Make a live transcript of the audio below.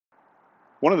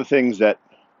One of the things that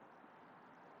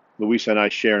Louisa and I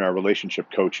share in our relationship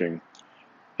coaching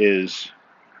is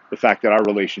the fact that our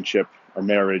relationship, our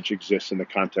marriage, exists in the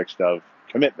context of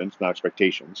commitments, not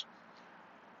expectations.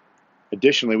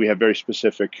 Additionally, we have very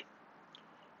specific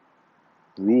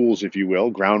rules, if you will,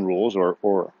 ground rules,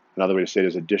 or another way to say it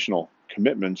is additional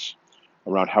commitments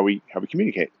around how we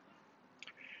communicate.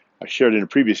 I shared in a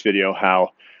previous video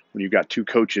how when you've got two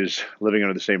coaches living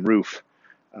under the same roof,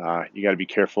 you got to be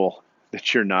careful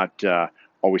that you're not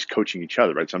always coaching each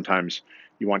other, right? Sometimes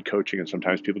you want coaching and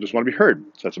sometimes people just want to be heard.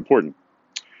 So that's important.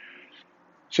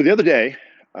 So the other day,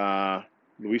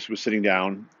 Louisa was sitting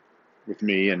down with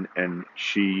me and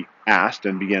she asked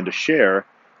and began to share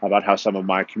about how some of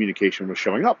my communication was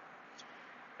showing up.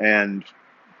 And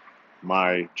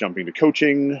my jumping to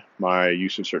coaching, my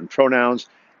use of certain pronouns.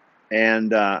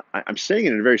 And I'm saying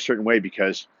it in a very certain way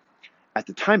because at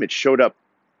the time it showed up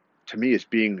to me as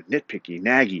being nitpicky,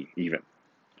 naggy even.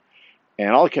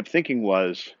 And all I kept thinking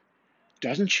was,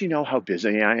 doesn't she know how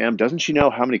busy I am? Doesn't she know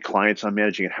how many clients I'm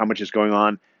managing and how much is going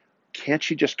on? Can't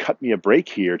she just cut me a break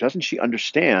here? Doesn't she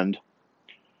understand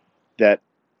that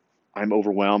I'm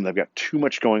overwhelmed? I've got too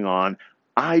much going on.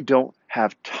 I don't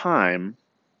have time.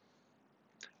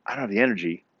 I don't have the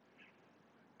energy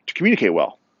to communicate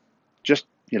well. Just,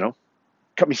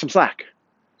 cut me some slack.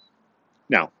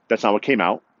 Now, that's not what came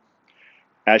out.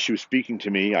 As she was speaking to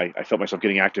me, I felt myself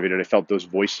getting activated. I felt those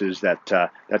voices, that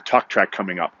talk track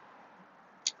coming up.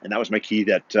 And that was my key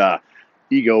that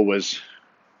ego was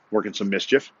working some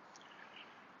mischief.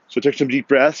 So I took some deep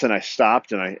breaths and I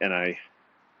stopped and I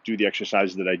do the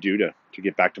exercises that I do to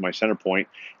get back to my center point.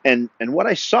 And what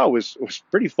I saw was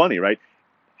pretty funny, right?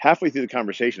 Halfway through the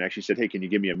conversation, I actually said, "Hey, can you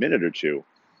give me a minute or two?"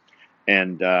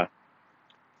 And I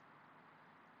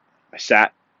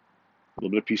sat a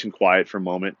little bit of peace and quiet for a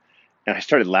moment, and I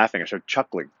started laughing. I started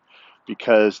chuckling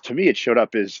because to me it showed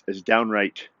up as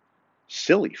downright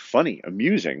silly, funny,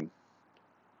 amusing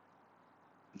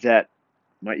that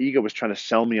my ego was trying to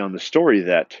sell me on the story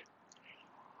that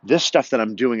this stuff that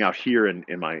I'm doing out here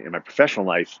in my professional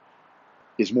life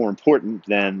is more important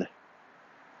than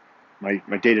my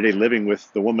day-to-day living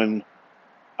with the woman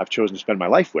I've chosen to spend my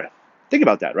life with. Think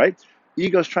about that, right?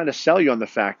 Ego's trying to sell you on the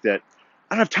fact that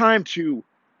I don't have time to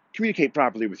communicate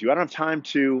properly with you. I don't have time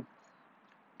to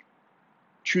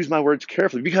choose my words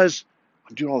carefully because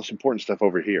I'm doing all this important stuff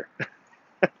over here.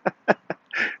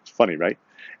 It's funny, right?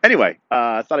 Anyway,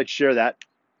 I thought I'd share that.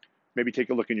 Maybe take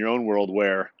a look in your own world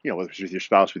where, whether it's with your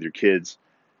spouse, with your kids,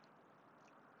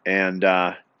 and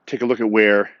take a look at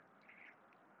where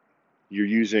you're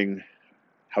using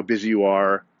how busy you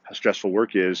are, how stressful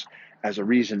work is, as a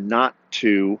reason not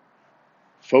to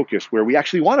focus where we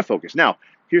actually want to focus. Now,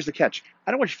 here's the catch.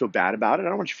 I don't want you to feel bad about it. I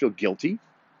don't want you to feel guilty.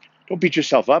 Don't beat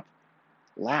yourself up.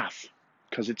 Laugh,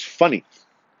 because it's funny.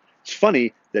 It's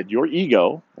funny that your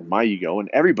ego and my ego and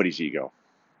everybody's ego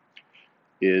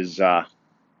is trying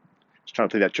to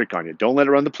play that trick on you. Don't let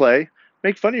it run the play.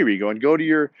 Make fun of your ego and go to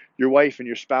your wife and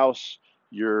your spouse,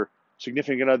 your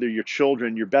significant other, your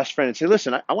children, your best friend, and say,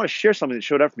 "Listen, I want to share something that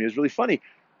showed up for me. It was really funny.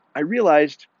 I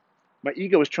realized my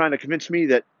ego was trying to convince me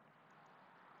that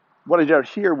what I did out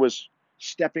here was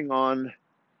stepping on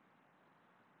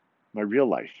my real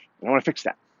life. And I want to fix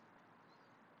that."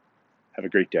 Have a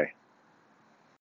great day.